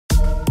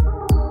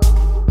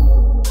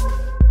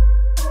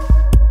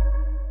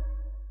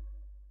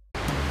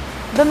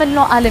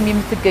በመላው ዓለም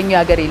የምትገኙ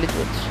ያገሬ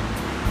ልጆች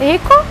ይሄ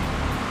እኮ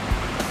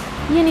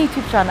የኔ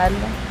ዩቲዩብ ቻናል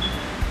ነው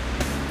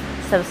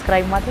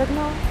ሰብስክራይብ ማድረግ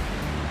ነው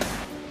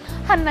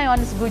ሀና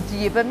ዮሐንስ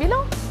ጎጂዬ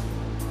በሚለው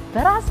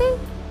በራሴ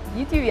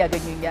ዩቲዩብ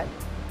ያገኙኛል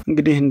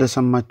እንግዲህ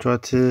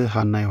እንደሰማችኋት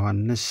ሀና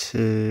ዮሐንስ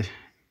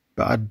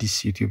በአዲስ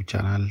ዩቲዩብ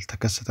ቻናል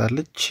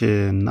ተከስታለች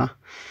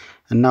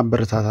እና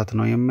በረታታት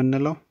ነው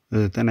የምንለው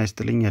ጤና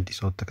ይስጥልኝ አዲስ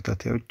አውት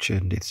ተከታታዮች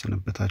እንዴት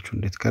ሰነበታችሁ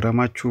እንዴት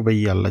ከረማችሁ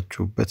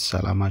በእያላችሁበት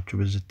ሰላማችሁ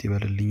በዝት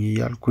ይበልልኝ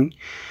እያልኩኝ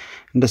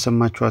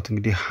እንደሰማችኋት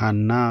እንግዲህ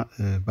ሀና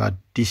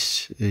በአዲስ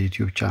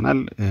ዩቲዩብ ቻናል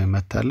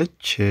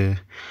መታለች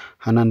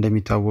ሀና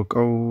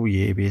እንደሚታወቀው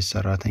የኢቢኤስ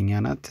ሰራተኛ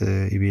ናት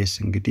ኢቢኤስ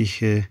እንግዲህ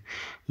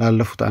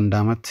ላለፉት አንድ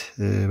አመት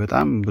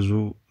በጣም ብዙ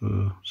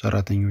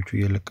ሰራተኞቹ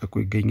እየለቀቁ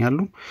ይገኛሉ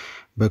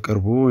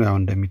በቅርቡ ያው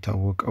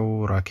እንደሚታወቀው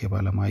ራኬብ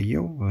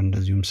አለማየሁ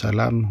እንደዚሁም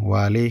ሰላም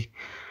ዋሌ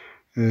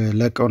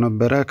ለቀው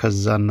ነበር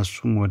ከዛ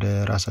እነሱም ወደ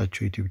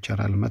ራሳቸው ዩቲዩብ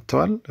ቻናል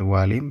መጥተዋል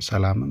ዋሌም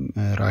ሰላምም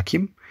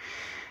ራኪም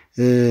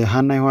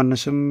ሀና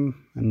ዮሐንስም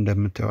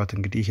እንደምታዩት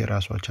እንግዲህ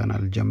የራሷ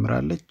ቻናል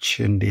ጀምራለች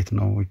እንዴት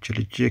ነው እቺ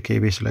ልጅ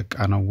ከኢቢኤስ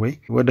ለቃ ነው ወይ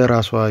ወደ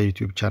ራሷ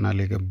ዩቲዩብ ቻናል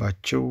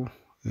የገባችው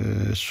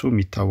እሱ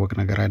የሚታወቅ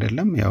ነገር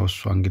አይደለም ያው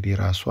እሷ እንግዲህ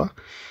ራሷ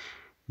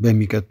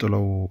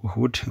በሚቀጥለው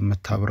እሁድ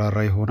መታብራራ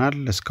ይሆናል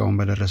እስካሁን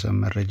በደረሰ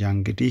መረጃ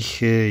እንግዲህ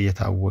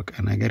የታወቀ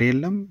ነገር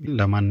የለም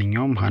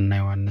ለማንኛውም ሀና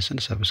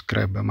ዮሐንስን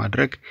ሰብስክራይብ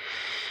በማድረግ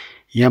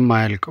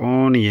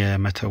የማያልቀውን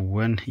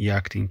የመተወን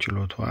የአክቲንግ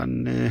ችሎታዋን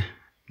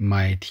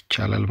ማየት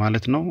ይቻላል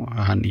ማለት ነው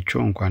ሀኒቾ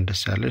እንኳን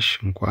ደስ ያለሽ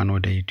እንኳን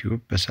ወደ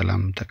ዩቲዩብ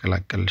በሰላም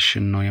ተቀላቀልሽ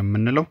ነው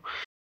የምንለው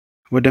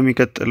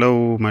ወደሚቀጥለው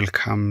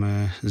መልካም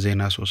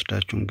ዜና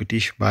ወስዳችሁ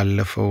እንግዲህ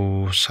ባለፈው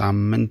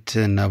ሳምንት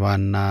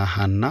ነባና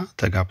ሀና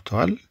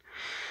ተጋብተዋል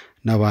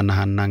ነባና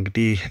ሀና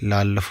እንግዲህ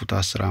ላለፉት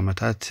 10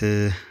 አመታት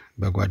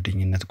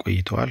በጓደኝነት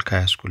ቆይተዋል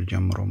ከሃይስኩል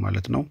ጀምሮ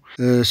ማለት ነው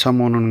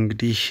ሰሞኑን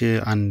እንግዲህ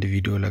አንድ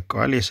ቪዲዮ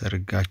ለቀዋል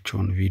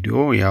የሰርጋቸውን ቪዲዮ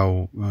ያው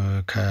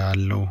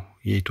ካለው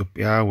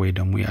የኢትዮጵያ ወይ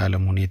ደግሞ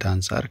የዓለም ሁኔታ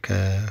አንፃር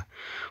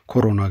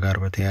ከኮሮና ጋር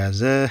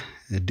በተያያዘ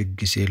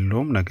ድግስ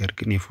የለውም ነገር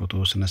ግን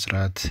የፎቶ ስነ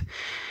ስርዓት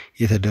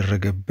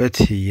የተደረገበት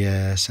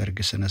የሰርግ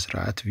ስነ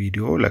ስርዓት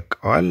ቪዲዮ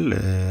ለቀዋል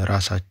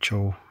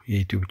ራሳቸው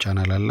የዩቲዩብ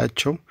ቻናል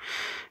አላቸው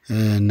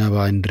ነባ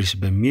እንድሪስ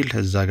በሚል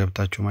እዛ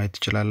ገብታችሁ ማየት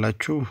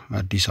ትችላላችሁ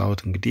አዲስ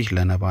አውት እንግዲህ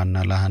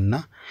ለነባና ለሀና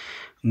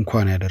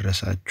እንኳን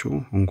ያደረሳችሁ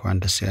እንኳን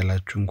ደስ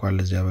ያላችሁ እንኳን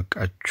ለዚያ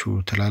በቃችሁ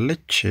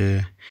ትላለች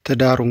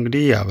ተዳሩ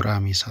እንግዲህ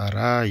አብርሃም ይሳራ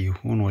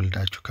ይሁን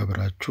ወልዳችሁ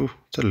ከብራችሁ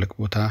ትልቅ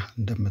ቦታ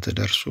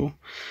እንደምትደርሱ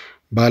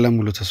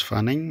ባለሙሉ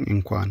ተስፋ ነኝ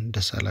እንኳን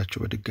ደስ ያላችሁ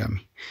በድጋሚ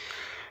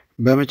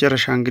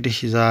በመጨረሻ እንግዲህ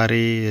ዛሬ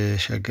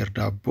ሸገር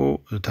ዳቦ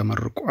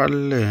ተመርቋል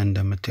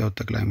እንደምታዩት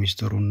ጠቅላይ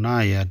ሚኒስትሩና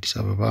የአዲስ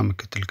አበባ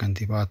ምክትል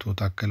ከንቲባ አቶ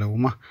ታከለ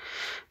ኡማ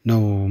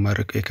ነው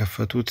መርቀው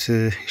የከፈቱት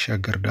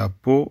ሸገር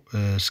ዳቦ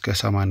እስከ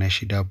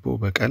 80,000 ዳቦ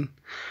በቀን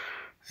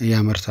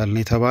ያመርታል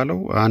ነው የተባለው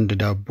አንድ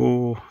ዳቦ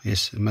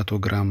 100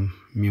 ግራም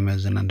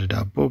የሚመዝን አንድ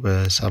ዳቦ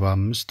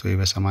በ75 ወይ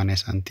በ80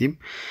 ሳንቲም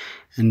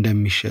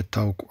እንደሚሸጥ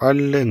ታውቋል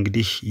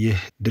እንግዲህ ይህ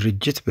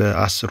ድርጅት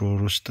በ10 ወር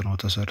ውስጥ ነው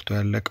ተሰርቶ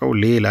ያለቀው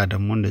ሌላ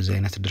ደግሞ እንደዚህ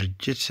አይነት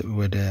ድርጅት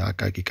ወደ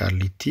አቃቂ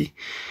ቃሊቲ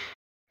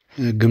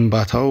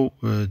ግንባታው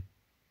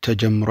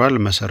ተጀምሯል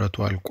መሰረቱ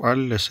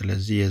አልቋል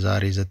ስለዚህ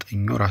የዛሬ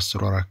 9 ወር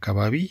 10 ወር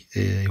አካባቢ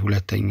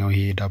ሁለተኛው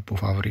ይሄ ዳቦ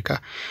ፋብሪካ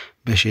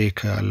በሼክ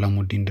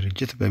አላሙዲን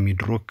ድርጅት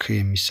በሚድሮክ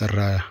የሚሰራ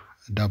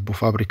ዳቦ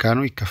ፋብሪካ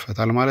ነው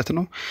ይከፈታል ማለት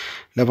ነው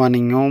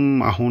ለማንኛውም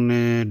አሁን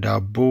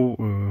ዳቦ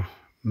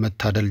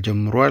መታደል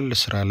ጀምሯል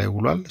ስራ ላይ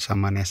ውሏል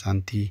 80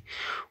 ሳንቲ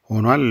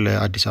ሆኗል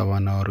አዲስ አበባ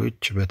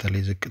ነዋሪዎች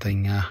በተለይ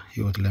ዝቅተኛ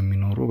ህይወት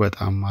ለሚኖሩ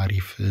በጣም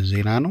አሪፍ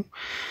ዜና ነው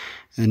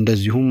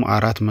እንደዚሁም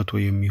 400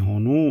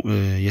 የሚሆኑ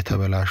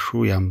የተበላሹ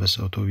የአንበሳ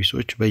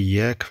አውቶቡሶች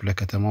በየክፍለ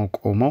ከተማው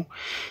ቆመው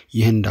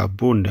ይህን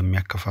ዳቦ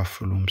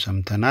እንደሚያከፋፍሉም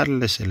ሰምተናል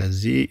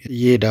ስለዚህ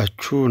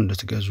እየሄዳችሁ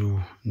እንድትገዙ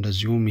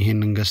እንደዚሁም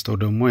ይሄንን ገዝተው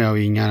ደግሞ ያው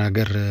የኛ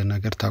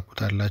ነገር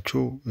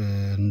ታቁታላችሁ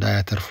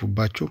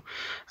እንዳያተርፉባችሁ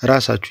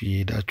ራሳችሁ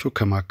እየሄዳችሁ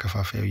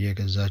ከማከፋፈያው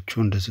እየገዛችሁ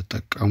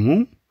እንድትጠቀሙ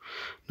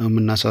ነው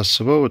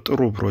የምናሳስበው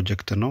ጥሩ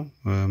ፕሮጀክት ነው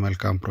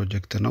መልካም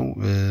ፕሮጀክት ነው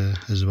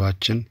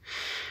ህዝባችን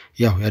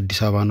ያው የአዲስ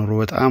አበባ ኑሮ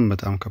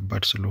በጣም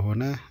ከባድ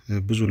ስለሆነ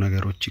ብዙ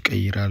ነገሮች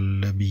ይቀይራል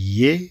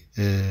ብዬ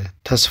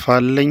ተስፋ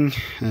አለኝ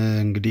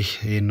እንግዲህ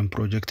ይሄንን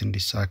ፕሮጀክት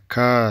እንዲሳካ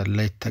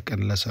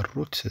ለይተቀን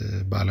ለሰሩት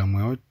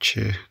ባለሙያዎች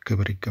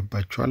ክብር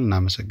ይገባቸዋል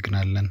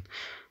እናመሰግናለን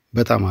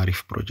በጣም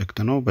አሪፍ ፕሮጀክት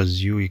ነው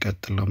በዚሁ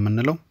ይቀጥል ነው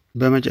የምንለው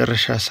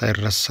በመጨረሻ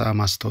ሳይረሳ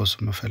ማስተዋወስ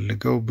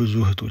መፈልገው ብዙ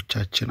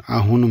እህቶቻችን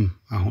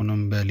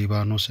አሁንም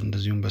በሊባኖስ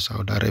እንደዚሁም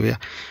በሳውዲ አረቢያ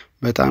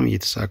በጣም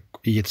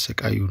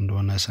እየተሰቃዩ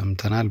እንደሆነ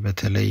ሰምተናል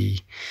በተለይ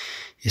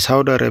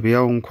የሳውዲ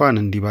አረቢያው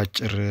እንኳን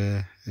እንዲባጭር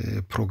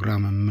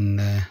ፕሮግራም ምን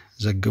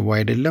ዘግበው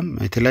አይደለም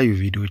የተለያዩ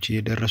ቪዲዮዎች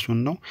እየደረሱን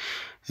ነው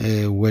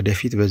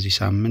ወደፊት በዚህ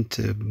ሳምንት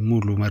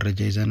ሙሉ መረጃ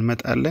ይዘን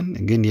መጣለን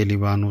ግን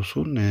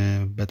የሊባኖሱን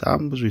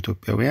በጣም ብዙ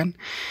ኢትዮጵያውያን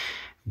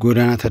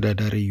ጎዳና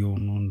ተዳዳሪ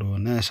የሆኑ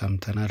እንደሆነ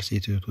ሰምተናል።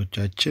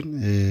 ሴቶቻችን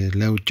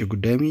ለውጭ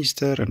ጉዳይ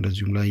ሚኒስተር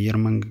እንደዚሁም ለአየር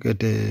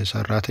መንገድ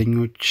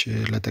ሰራተኞች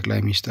ለጠቅላይ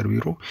ሚኒስተር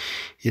ቢሮ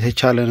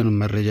የተቻለንን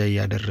መረጃ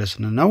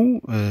እያደረስን ነው።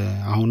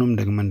 አሁንም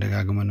ደግመን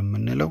ደጋግመን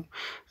የምንለው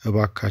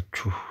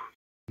እባካችሁ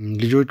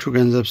ልጆቹ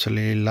ገንዘብ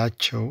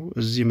ስለሌላቸው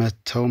እዚህ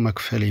መተው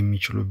መክፈል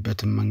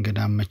የሚችሉበትን መንገድ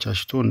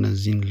አመቻችቶ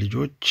እነዚህን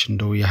ልጆች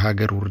እንደው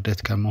የሀገር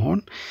ውርደት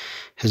ከመሆን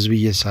ህዝብ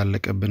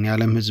እየተሳለቀብን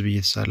ያለም ህዝብ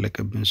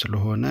እየተሳለቀብን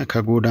ስለሆነ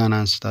ከጎዳና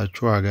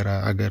አንስታችሁ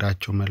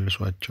ሀገራቸው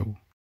መልሷቸው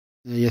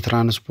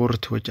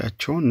የትራንስፖርት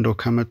ወጫቸውን እንደው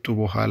ከመጡ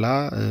በኋላ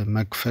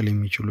መክፈል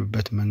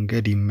የሚችሉበት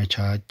መንገድ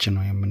ይመቻች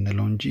ነው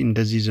የምንለው እንጂ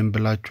እንደዚህ ዝም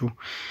ብላችሁ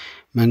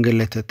መንገድ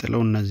ላይ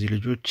ተጥለው እነዚህ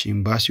ልጆች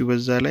ኤምባሲው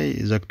በዛ ላይ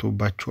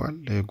ዘግቶባቸዋል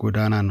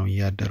ጎዳና ነው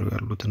ያደሩ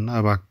ያሉትና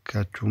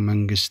እባካችሁ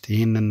መንግስት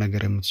ይሄንን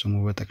ነገር የምትሰሙ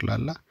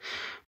በጠቅላላ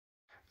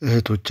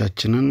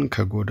እህቶቻችንን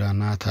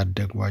ከጎዳና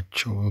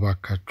ታደጓቸው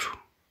እባካችሁ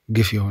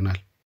ግፍ ይሆናል።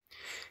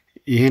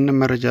 ይሄንን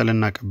መረጃ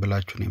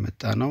ለናቀብላችሁ ነው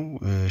የመጣነው።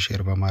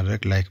 ሼር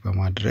በማድረግ ላይክ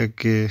በማድረግ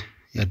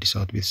የአዲስ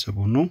አበባ ቤተሰብ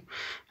ሁኑ።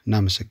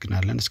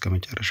 እናመሰግናለን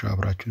እስከመጨረሻው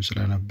አብራችሁን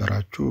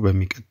ስለነበራችሁ።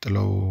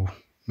 በሚቀጥለው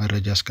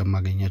መረጃ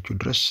እስከማገኛችሁ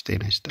ድረስ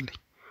ጤና ይስጥልኝ።